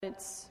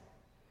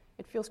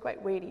it feels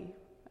quite weighty,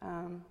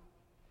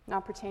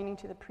 not pertaining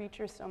to the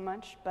preacher so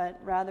much, but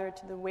rather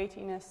to the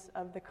weightiness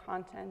of the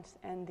content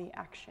and the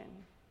action.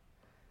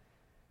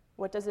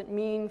 What does it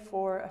mean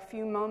for a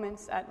few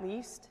moments at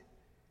least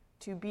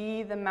to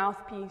be the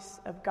mouthpiece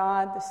of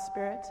God the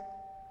Spirit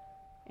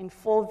in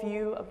full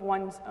view of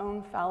one's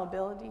own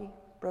fallibility,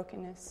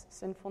 brokenness,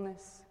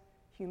 sinfulness,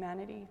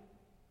 humanity?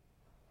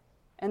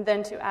 And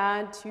then to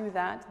add to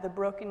that the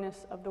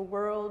brokenness of the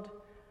world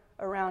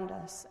around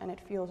us, and it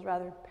feels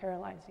rather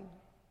paralyzing.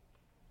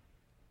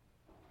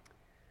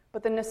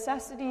 But the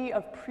necessity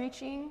of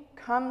preaching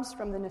comes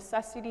from the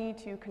necessity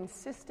to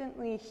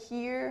consistently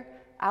hear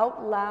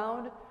out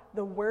loud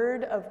the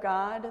Word of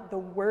God, the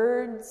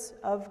words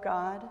of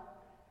God.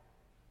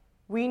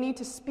 We need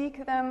to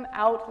speak them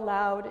out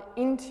loud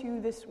into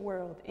this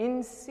world,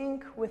 in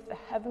sync with the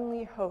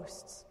heavenly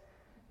hosts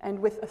and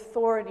with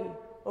authority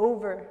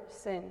over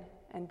sin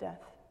and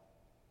death.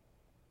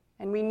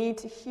 And we need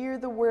to hear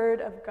the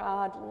Word of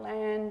God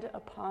land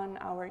upon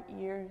our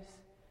ears.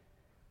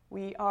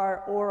 We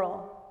are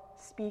oral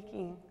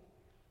speaking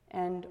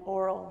and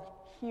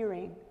oral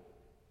hearing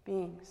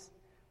beings.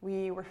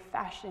 We were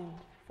fashioned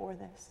for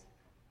this.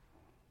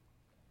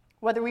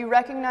 Whether we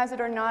recognize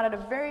it or not, at a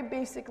very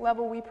basic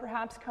level, we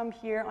perhaps come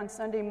here on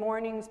Sunday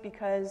mornings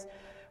because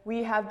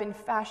we have been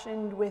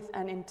fashioned with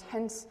an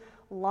intense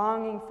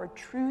longing for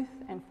truth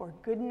and for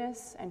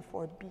goodness and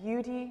for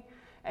beauty.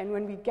 And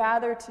when we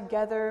gather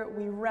together,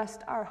 we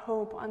rest our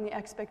hope on the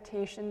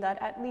expectation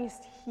that at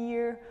least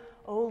here,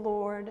 O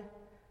Lord,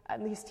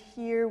 at least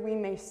here we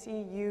may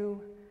see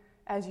you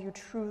as you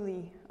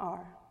truly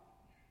are.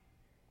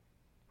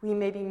 We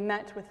may be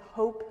met with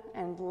hope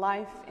and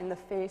life in the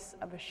face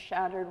of a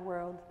shattered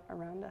world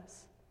around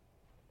us.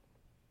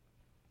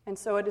 And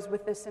so it is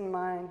with this in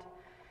mind,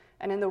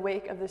 and in the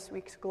wake of this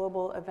week's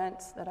global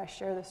events, that I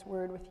share this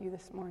word with you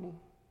this morning.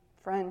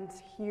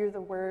 Friends, hear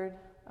the word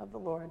of the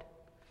Lord.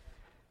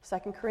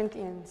 2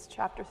 Corinthians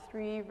chapter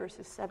 3,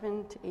 verses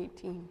 7 to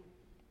 18.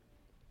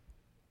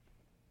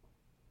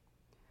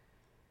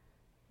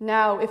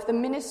 Now, if the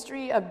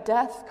ministry of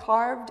death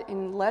carved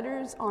in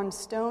letters on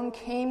stone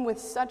came with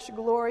such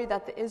glory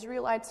that the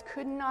Israelites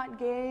could not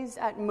gaze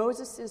at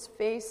Moses'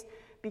 face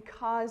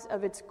because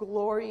of its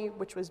glory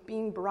which was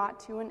being brought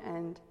to an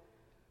end,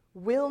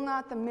 will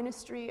not the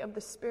ministry of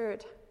the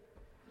Spirit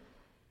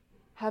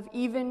have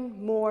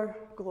even more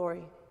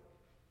glory?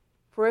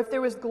 For if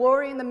there was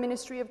glory in the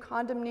ministry of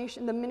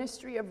condemnation, the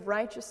ministry of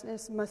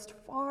righteousness must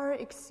far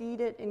exceed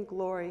it in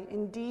glory.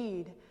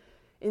 Indeed,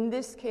 in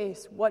this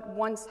case, what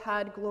once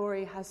had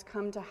glory has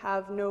come to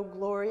have no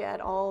glory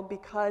at all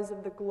because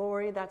of the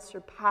glory that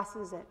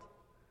surpasses it.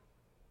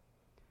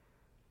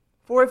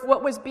 For if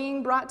what was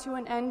being brought to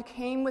an end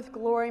came with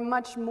glory,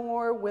 much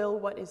more will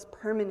what is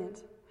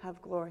permanent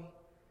have glory.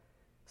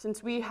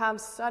 Since we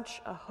have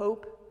such a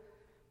hope,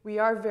 we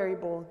are very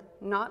bold,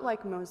 not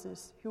like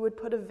Moses, who would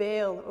put a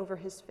veil over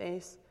his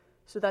face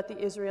so that the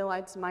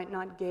Israelites might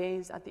not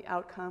gaze at the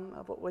outcome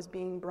of what was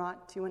being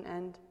brought to an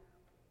end.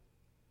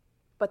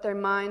 But their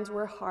minds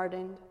were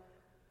hardened,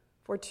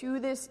 for to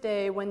this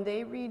day, when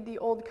they read the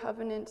Old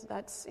Covenant,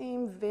 that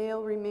same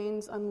veil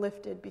remains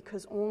unlifted,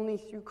 because only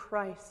through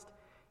Christ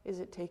is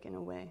it taken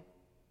away.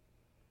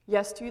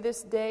 Yes, to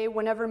this day,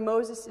 whenever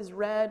Moses is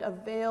read, a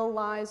veil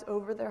lies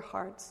over their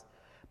hearts.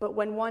 But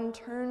when one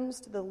turns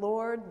to the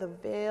Lord, the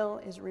veil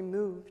is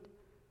removed.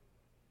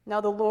 Now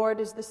the Lord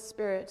is the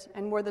Spirit,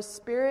 and where the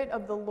Spirit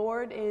of the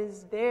Lord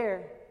is,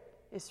 there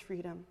is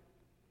freedom.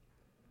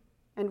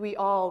 And we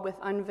all, with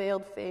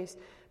unveiled face,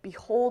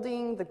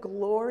 beholding the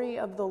glory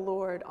of the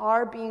Lord,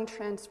 are being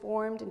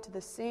transformed into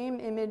the same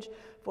image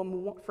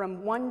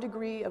from one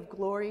degree of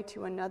glory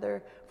to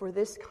another, for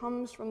this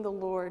comes from the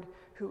Lord,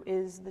 who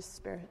is the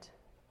Spirit.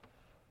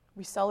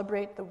 We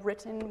celebrate the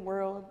written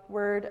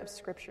word of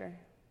Scripture.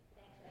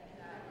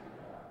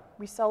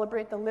 We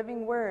celebrate the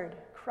living Word,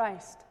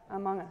 Christ,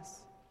 among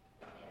us.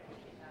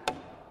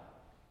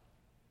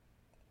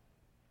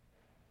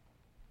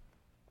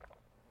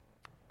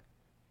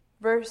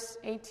 Verse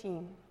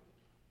 18.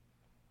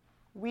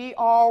 We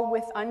all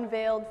with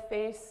unveiled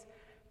face,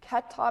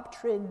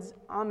 katoptrids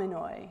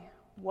aminoi.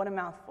 What a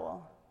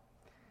mouthful.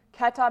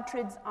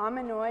 Katoptrids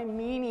aminoi,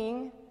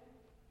 meaning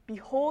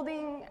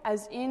beholding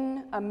as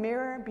in a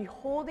mirror,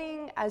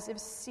 beholding as if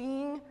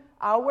seeing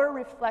our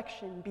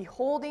reflection,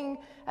 beholding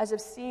as if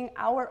seeing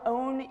our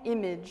own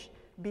image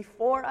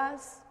before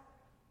us,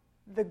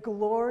 the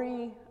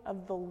glory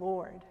of the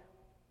Lord.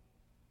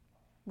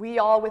 We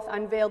all with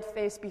unveiled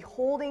face,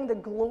 beholding the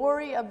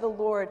glory of the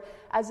Lord,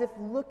 as if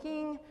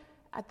looking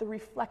at the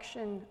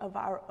reflection of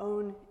our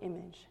own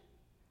image.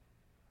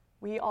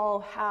 We all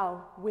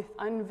how, with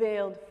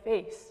unveiled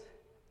face,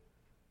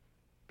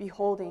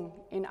 beholding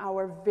in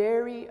our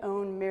very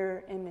own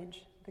mirror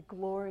image the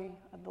glory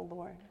of the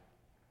Lord.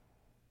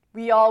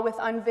 We all with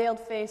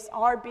unveiled face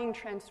are being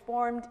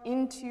transformed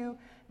into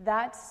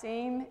that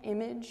same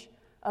image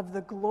of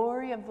the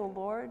glory of the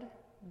Lord,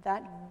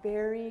 that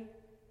very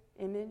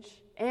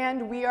image.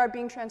 And we are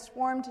being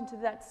transformed into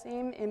that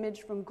same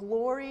image from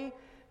glory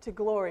to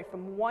glory,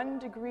 from one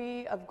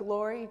degree of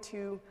glory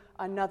to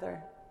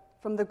another.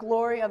 From the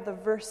glory of the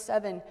verse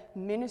 7,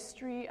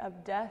 ministry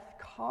of death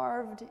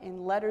carved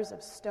in letters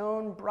of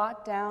stone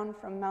brought down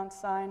from Mount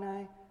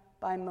Sinai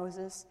by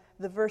Moses.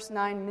 The verse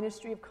 9,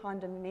 ministry of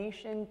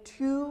condemnation,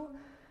 to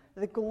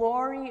the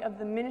glory of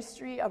the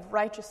ministry of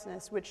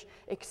righteousness, which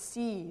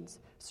exceeds,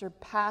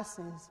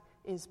 surpasses,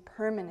 is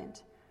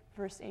permanent.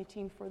 Verse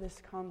 18, for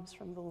this comes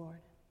from the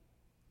Lord.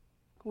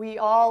 We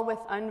all with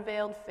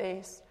unveiled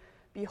face,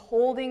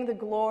 beholding the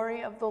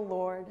glory of the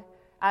Lord,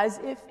 as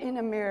if in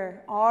a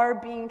mirror, are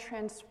being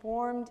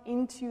transformed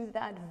into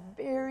that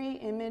very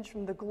image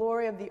from the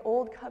glory of the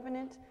old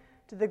covenant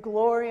to the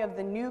glory of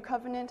the new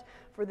covenant,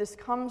 for this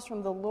comes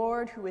from the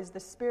Lord who is the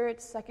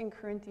Spirit, 2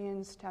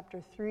 Corinthians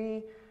chapter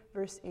 3,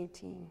 verse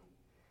 18.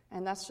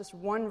 And that's just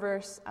one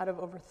verse out of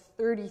over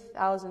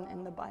 30,000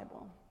 in the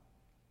Bible.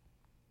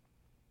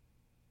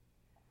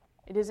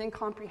 It is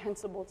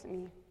incomprehensible to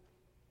me.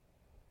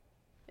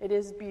 It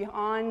is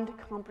beyond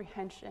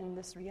comprehension,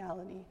 this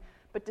reality.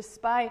 But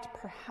despite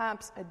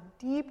perhaps a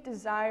deep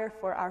desire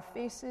for our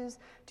faces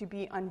to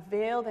be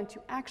unveiled and to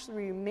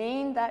actually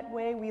remain that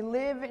way, we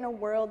live in a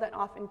world that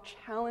often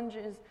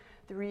challenges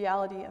the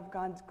reality of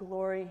God's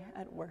glory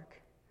at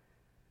work.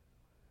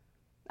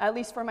 At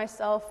least for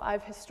myself,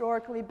 I've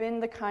historically been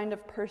the kind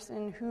of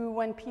person who,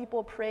 when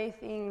people pray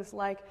things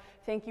like,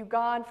 "Thank you,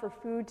 God, for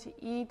food to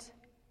eat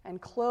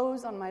and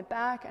clothes on my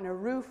back and a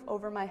roof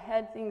over my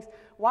head," things,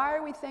 why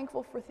are we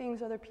thankful for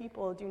things other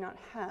people do not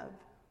have?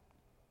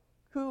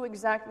 Who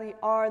exactly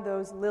are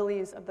those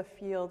lilies of the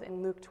field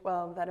in Luke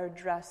 12 that are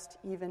dressed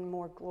even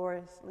more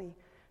gloriously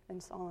than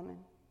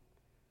Solomon?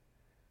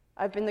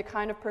 I've been the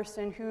kind of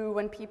person who,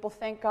 when people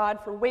thank God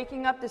for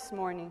waking up this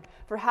morning,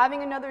 for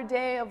having another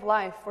day of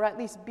life, for at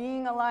least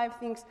being alive,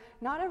 thinks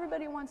not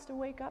everybody wants to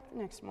wake up the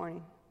next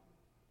morning.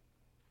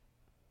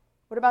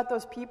 What about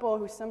those people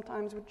who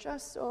sometimes would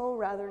just so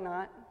rather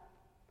not?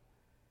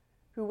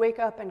 Who wake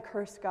up and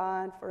curse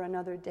God for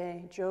another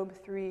day. Job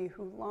 3,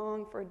 who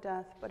long for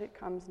death, but it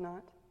comes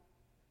not.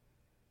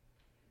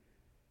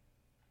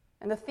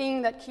 And the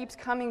thing that keeps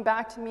coming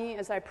back to me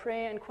as I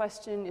pray and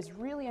question is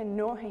really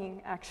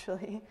annoying,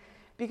 actually,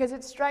 because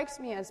it strikes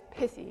me as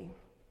pithy,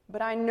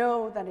 but I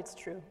know that it's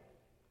true.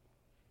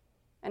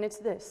 And it's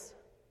this: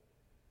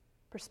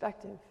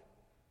 perspective.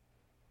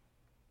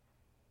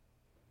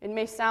 It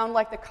may sound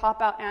like the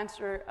cop-out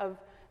answer of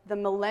the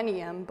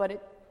millennium, but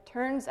it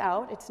turns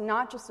out it's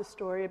not just a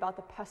story about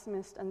the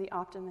pessimist and the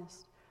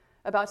optimist,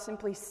 about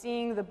simply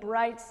seeing the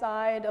bright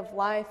side of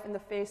life in the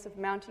face of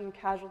mounting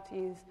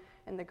casualties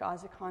in the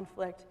Gaza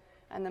conflict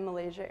and the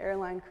Malaysia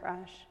airline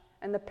crash,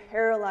 and the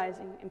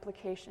paralyzing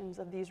implications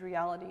of these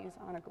realities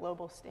on a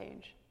global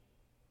stage.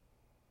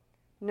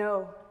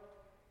 No,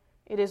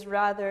 it is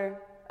rather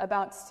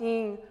about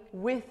seeing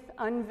with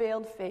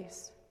unveiled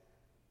face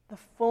the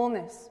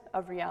fullness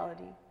of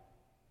reality,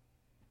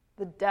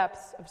 the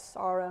depths of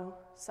sorrow,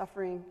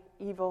 suffering,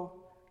 evil,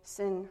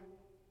 sin,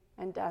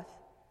 and death,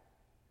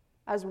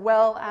 as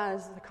well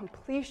as the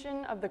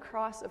completion of the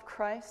cross of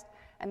Christ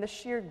and the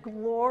sheer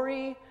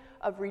glory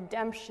of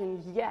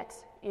redemption yet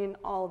in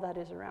all that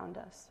is around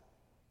us.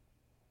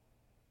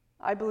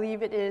 I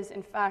believe it is,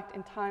 in fact,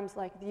 in times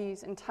like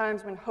these, in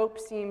times when hope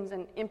seems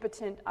an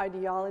impotent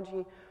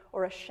ideology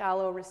or a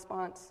shallow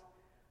response,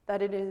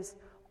 that it is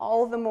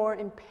all the more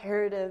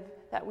imperative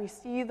that we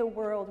see the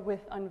world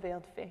with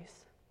unveiled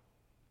face.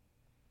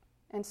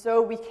 And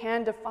so we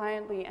can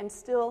defiantly and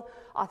still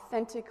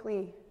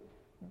authentically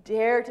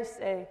dare to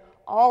say,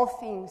 all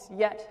things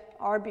yet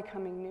are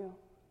becoming new.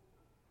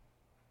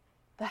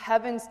 The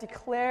heavens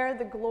declare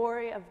the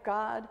glory of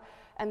God,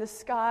 and the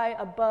sky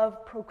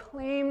above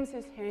proclaims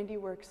his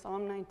handiwork,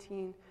 Psalm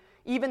 19.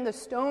 Even the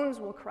stones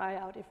will cry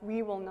out if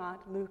we will not,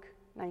 Luke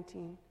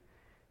 19.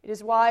 It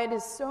is why it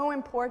is so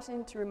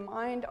important to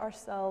remind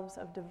ourselves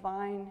of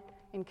divine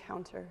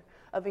encounter,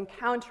 of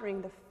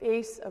encountering the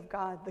face of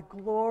God, the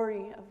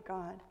glory of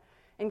God,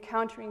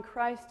 encountering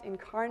Christ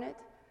incarnate,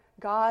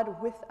 God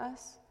with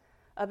us,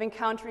 of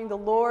encountering the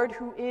Lord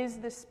who is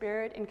the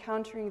Spirit,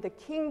 encountering the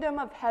kingdom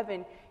of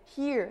heaven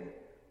here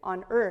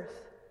on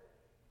earth,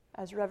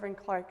 as Reverend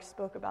Clark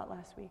spoke about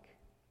last week.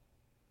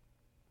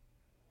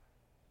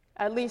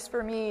 At least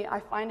for me, I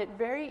find it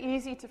very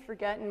easy to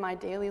forget in my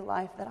daily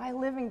life that I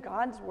live in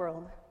God's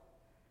world.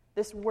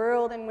 This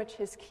world in which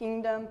his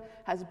kingdom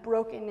has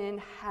broken in,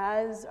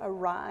 has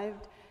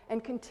arrived,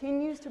 and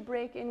continues to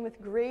break in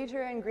with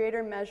greater and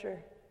greater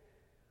measure.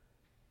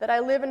 That I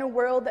live in a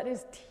world that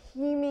is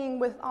teeming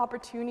with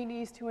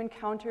opportunities to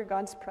encounter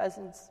God's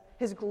presence,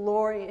 his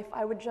glory, if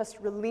I would just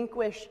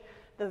relinquish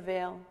the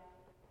veil.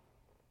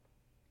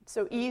 It's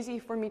so easy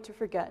for me to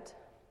forget.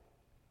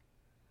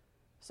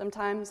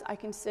 Sometimes I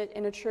can sit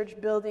in a church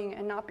building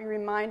and not be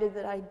reminded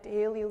that I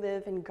daily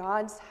live in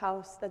God's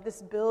house, that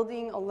this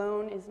building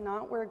alone is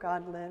not where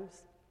God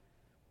lives.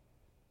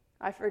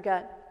 I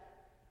forget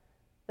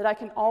that I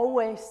can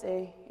always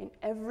say in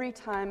every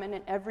time and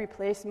in every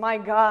place, my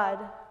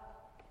God,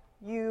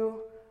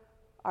 you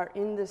are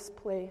in this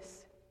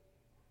place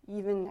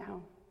even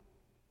now.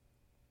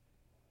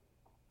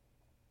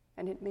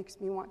 and it makes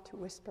me want to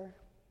whisper.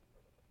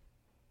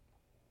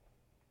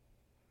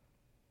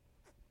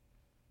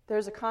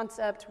 There's a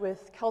concept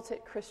with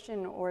Celtic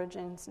Christian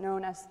origins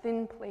known as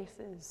thin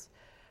places.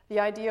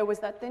 The idea was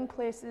that thin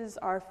places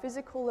are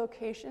physical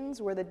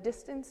locations where the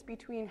distance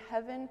between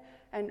heaven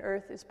and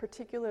earth is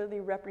particularly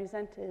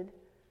represented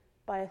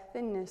by a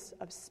thinness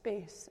of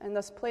space, and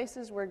thus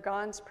places where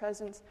God's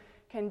presence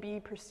can be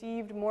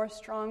perceived more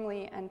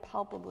strongly and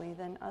palpably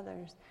than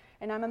others.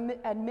 And I'm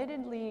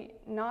admittedly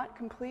not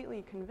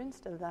completely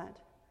convinced of that.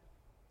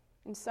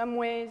 In some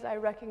ways, I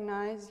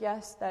recognize,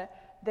 yes,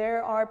 that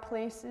there are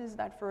places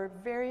that for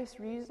various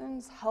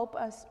reasons help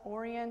us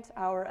orient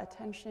our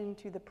attention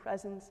to the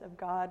presence of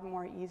God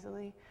more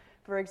easily.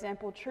 For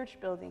example, church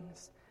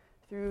buildings,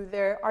 through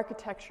their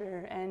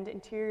architecture and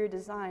interior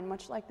design,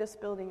 much like this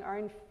building, are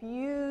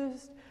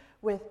infused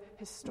with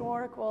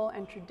historical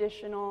and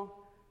traditional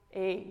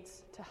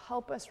aids to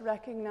help us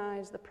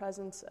recognize the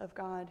presence of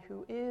God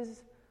who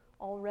is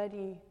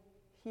already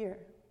here.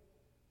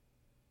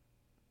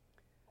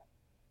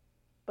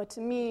 But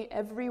to me,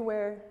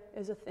 everywhere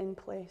is a thin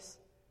place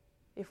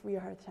if we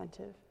are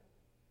attentive.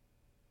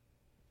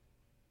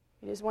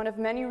 It is one of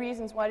many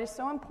reasons why it is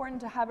so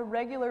important to have a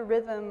regular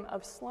rhythm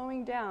of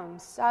slowing down.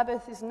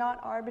 Sabbath is not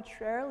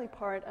arbitrarily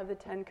part of the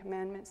Ten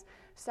Commandments.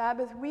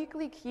 Sabbath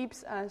weekly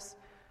keeps us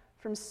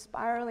from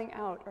spiraling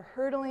out or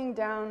hurtling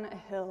down a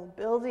hill,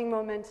 building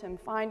momentum,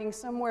 finding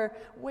somewhere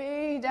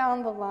way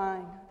down the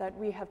line that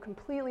we have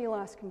completely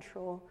lost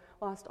control,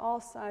 lost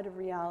all sight of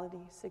reality,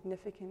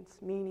 significance,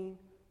 meaning,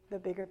 the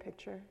bigger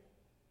picture.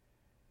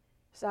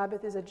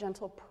 Sabbath is a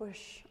gentle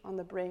push on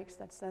the brakes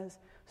that says,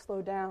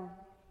 slow down,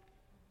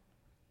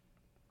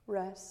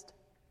 rest,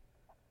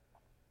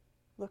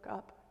 look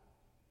up,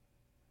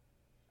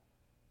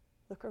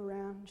 look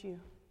around you,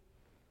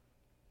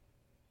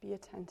 be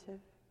attentive,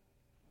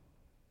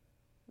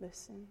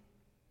 listen.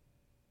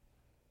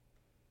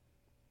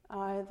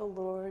 I, the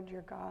Lord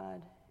your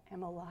God,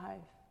 am alive.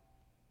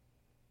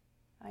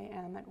 I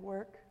am at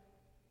work.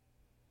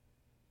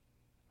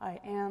 I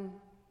am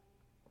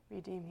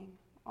redeeming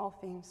all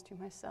things to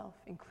myself,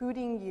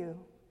 including you,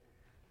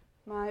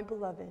 my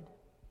beloved.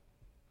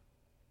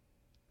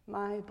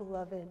 My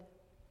beloved.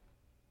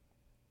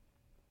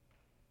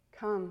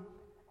 Come,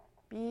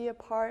 be a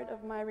part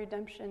of my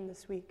redemption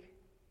this week.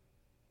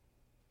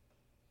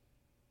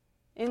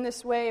 In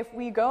this way, if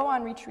we go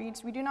on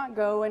retreats, we do not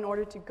go in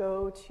order to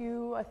go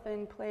to a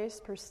thin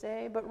place per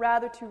se, but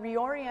rather to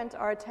reorient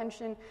our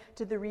attention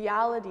to the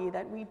reality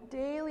that we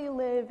daily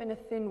live in a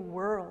thin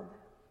world.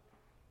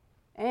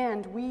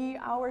 And we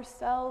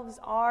ourselves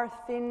are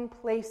thin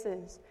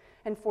places,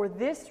 and for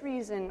this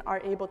reason are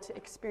able to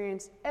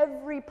experience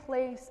every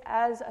place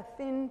as a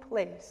thin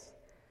place.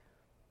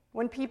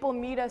 When people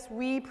meet us,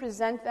 we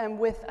present them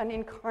with an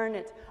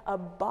incarnate, a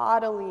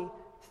bodily,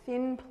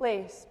 thin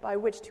place by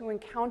which to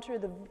encounter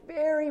the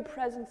very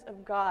presence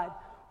of God.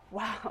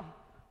 Wow.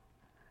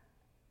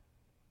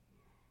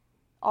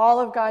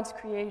 All of God's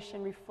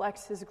creation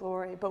reflects His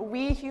glory, but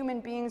we human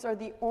beings are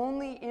the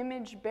only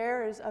image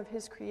bearers of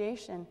His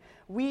creation.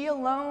 We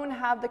alone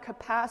have the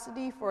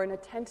capacity for an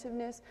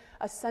attentiveness,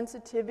 a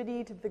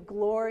sensitivity to the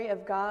glory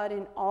of God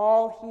in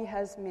all He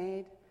has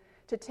made,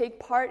 to take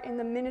part in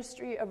the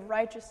ministry of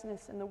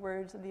righteousness, in the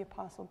words of the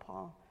Apostle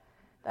Paul,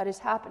 that is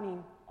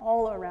happening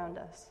all around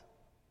us.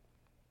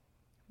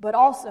 But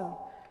also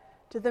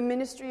to the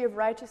ministry of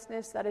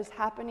righteousness that is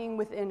happening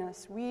within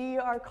us. We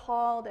are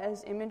called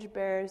as image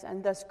bearers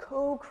and thus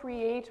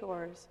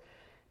co-creators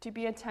to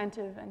be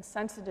attentive and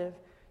sensitive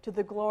to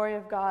the glory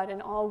of God in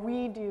all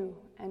we do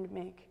and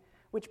make,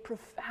 which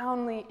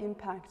profoundly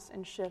impacts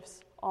and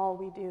shifts all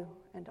we do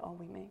and all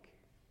we make.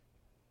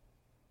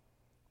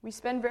 We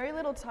spend very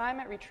little time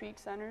at retreat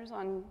centers,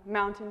 on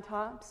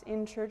mountaintops,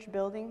 in church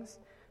buildings.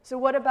 So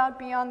what about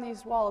beyond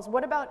these walls?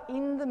 What about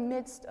in the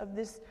midst of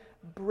this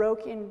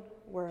broken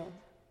world?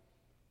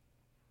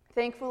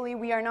 Thankfully,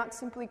 we are not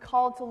simply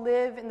called to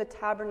live in the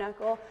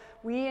tabernacle.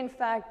 We, in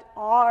fact,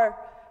 are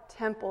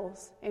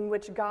temples in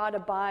which God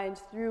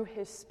abides through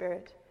His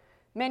Spirit.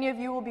 Many of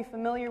you will be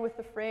familiar with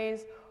the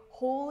phrase,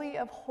 Holy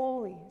of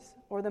Holies,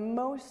 or the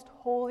most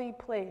holy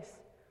place,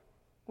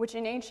 which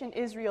in ancient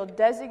Israel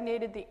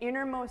designated the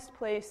innermost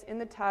place in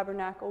the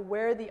tabernacle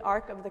where the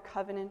Ark of the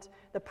Covenant,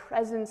 the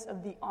presence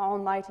of the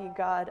Almighty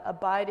God,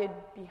 abided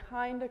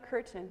behind a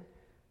curtain,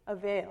 a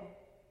veil.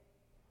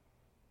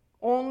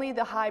 Only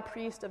the high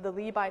priest of the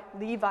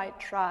Levite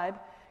tribe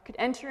could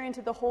enter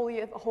into the Holy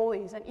of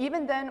Holies, and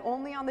even then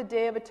only on the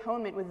Day of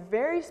Atonement with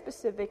very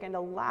specific and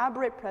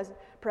elaborate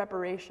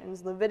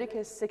preparations,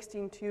 Leviticus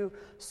 16:2,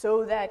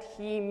 so that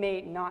he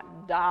may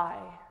not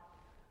die.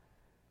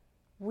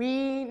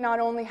 We not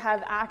only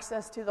have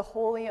access to the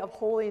Holy of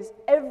Holies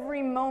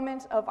every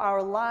moment of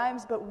our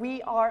lives, but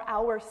we are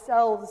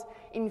ourselves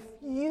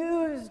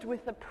infused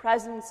with the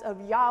presence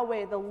of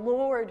Yahweh, the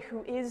Lord,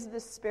 who is the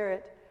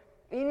Spirit,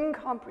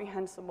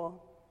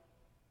 incomprehensible.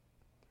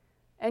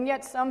 And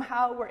yet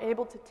somehow we're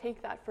able to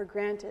take that for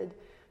granted.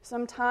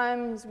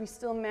 Sometimes we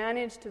still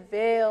manage to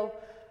veil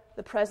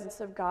the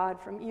presence of God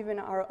from even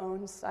our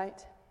own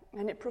sight.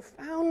 and it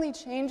profoundly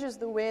changes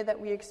the way that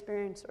we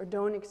experience or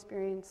don't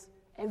experience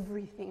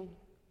everything.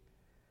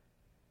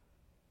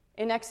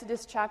 In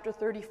Exodus chapter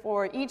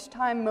 34, each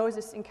time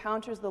Moses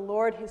encounters the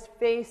Lord, his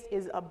face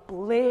is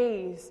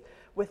ablaze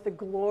with the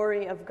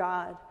glory of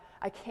God.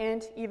 I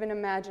can't even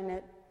imagine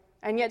it.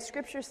 And yet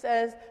Scripture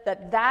says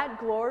that that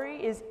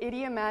glory is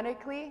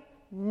idiomatically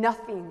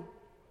nothing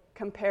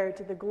compared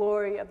to the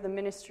glory of the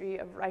ministry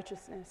of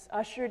righteousness,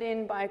 ushered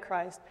in by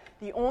Christ,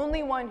 the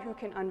only one who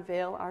can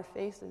unveil our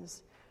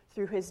faces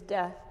through his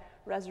death,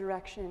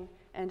 resurrection,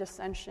 and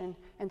ascension,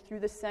 and through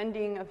the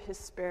sending of his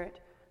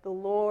Spirit, the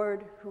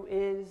Lord who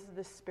is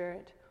the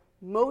Spirit.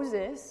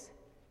 Moses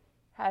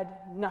had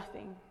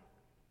nothing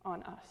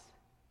on us.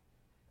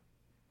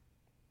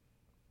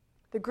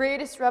 The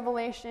greatest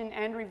revelation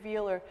and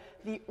revealer,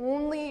 the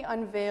only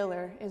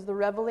unveiler, is the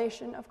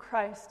revelation of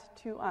Christ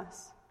to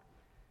us.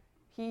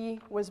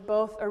 He was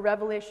both a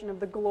revelation of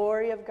the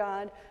glory of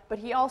God, but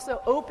he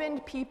also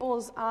opened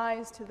people's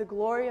eyes to the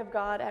glory of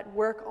God at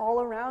work all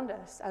around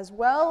us, as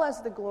well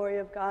as the glory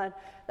of God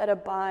that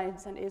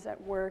abides and is at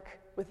work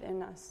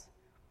within us.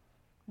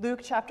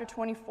 Luke chapter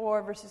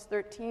 24, verses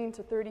 13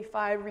 to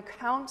 35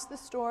 recounts the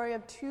story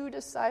of two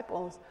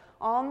disciples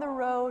on the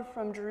road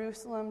from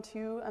Jerusalem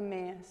to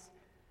Emmaus.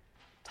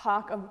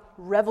 Talk of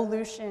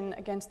revolution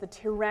against the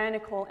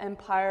tyrannical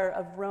empire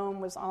of Rome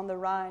was on the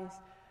rise.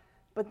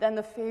 But then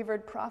the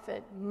favored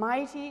prophet,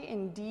 mighty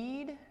in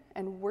deed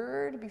and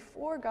word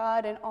before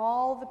God and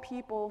all the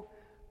people,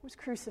 was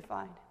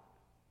crucified.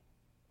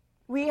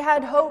 We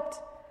had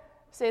hoped,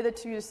 say the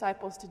two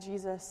disciples to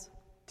Jesus,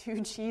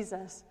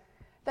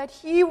 that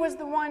he was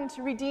the one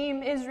to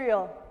redeem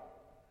Israel.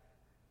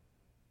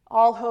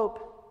 All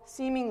hope,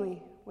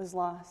 seemingly, was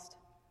lost.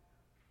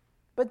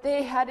 But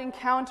they had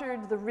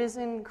encountered the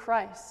risen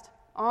Christ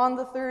on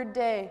the third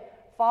day,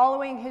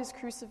 following his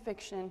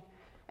crucifixion,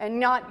 and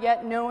not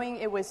yet knowing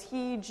it was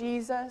he,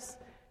 Jesus,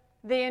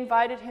 they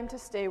invited him to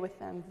stay with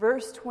them.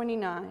 Verse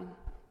 29.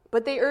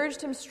 But they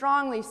urged him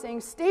strongly,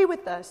 saying, "Stay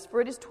with us,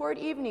 for it is toward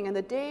evening, and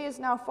the day is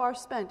now far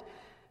spent."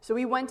 So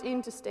he went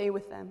in to stay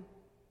with them.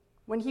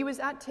 When he was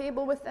at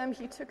table with them,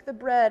 he took the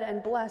bread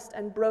and blessed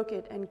and broke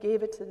it and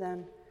gave it to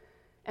them.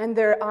 And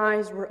their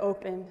eyes were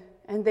opened,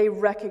 and they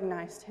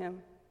recognized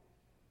him.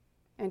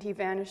 And he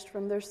vanished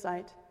from their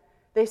sight.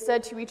 They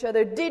said to each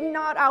other, "Did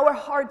not our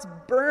hearts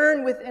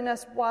burn within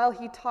us while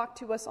he talked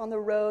to us on the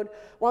road,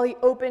 while he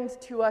opened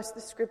to us the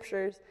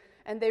Scriptures?"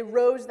 And they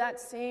rose that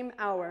same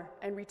hour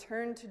and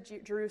returned to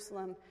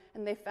Jerusalem.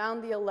 And they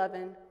found the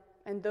 11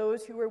 and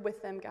those who were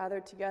with them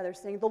gathered together,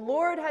 saying, "The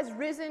Lord has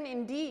risen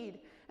indeed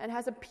and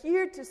has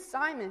appeared to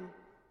Simon."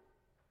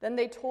 Then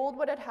they told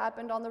what had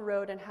happened on the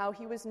road and how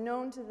he was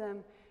known to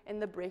them in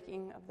the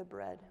breaking of the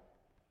bread.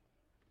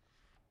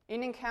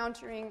 In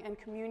encountering and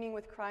communing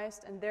with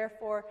Christ, and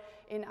therefore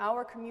in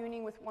our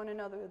communing with one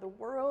another, the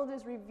world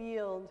is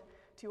revealed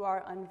to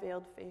our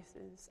unveiled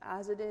faces,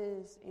 as it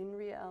is in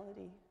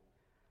reality.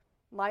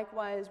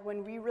 Likewise,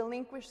 when we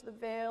relinquish the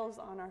veils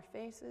on our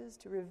faces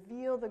to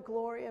reveal the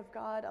glory of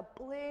God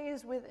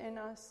ablaze within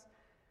us,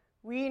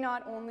 we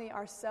not only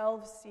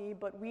ourselves see,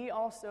 but we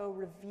also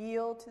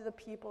reveal to the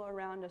people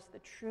around us the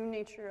true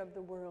nature of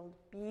the world,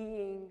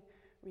 being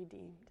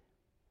redeemed.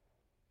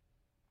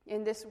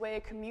 In this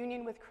way,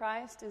 communion with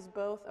Christ is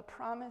both a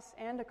promise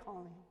and a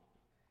calling.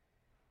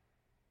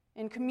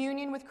 In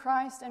communion with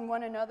Christ and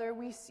one another,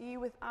 we see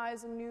with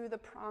eyes anew the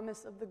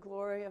promise of the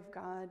glory of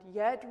God,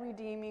 yet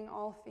redeeming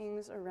all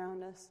things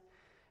around us.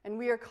 And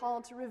we are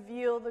called to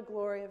reveal the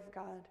glory of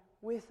God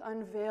with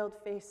unveiled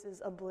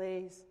faces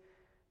ablaze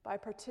by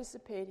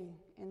participating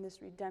in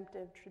this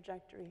redemptive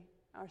trajectory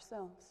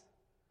ourselves.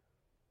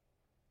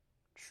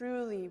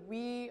 Truly,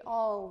 we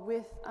all,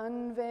 with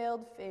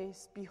unveiled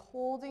face,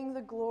 beholding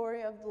the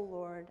glory of the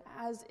Lord,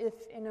 as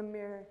if in a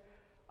mirror,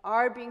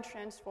 are being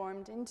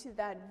transformed into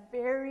that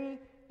very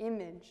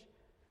image,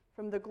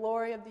 from the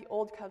glory of the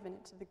old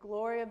covenant to the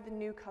glory of the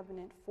new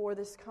covenant. For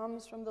this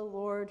comes from the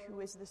Lord who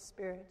is the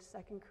Spirit.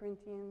 2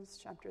 Corinthians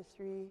chapter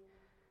 3,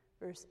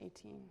 verse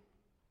 18.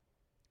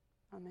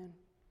 Amen.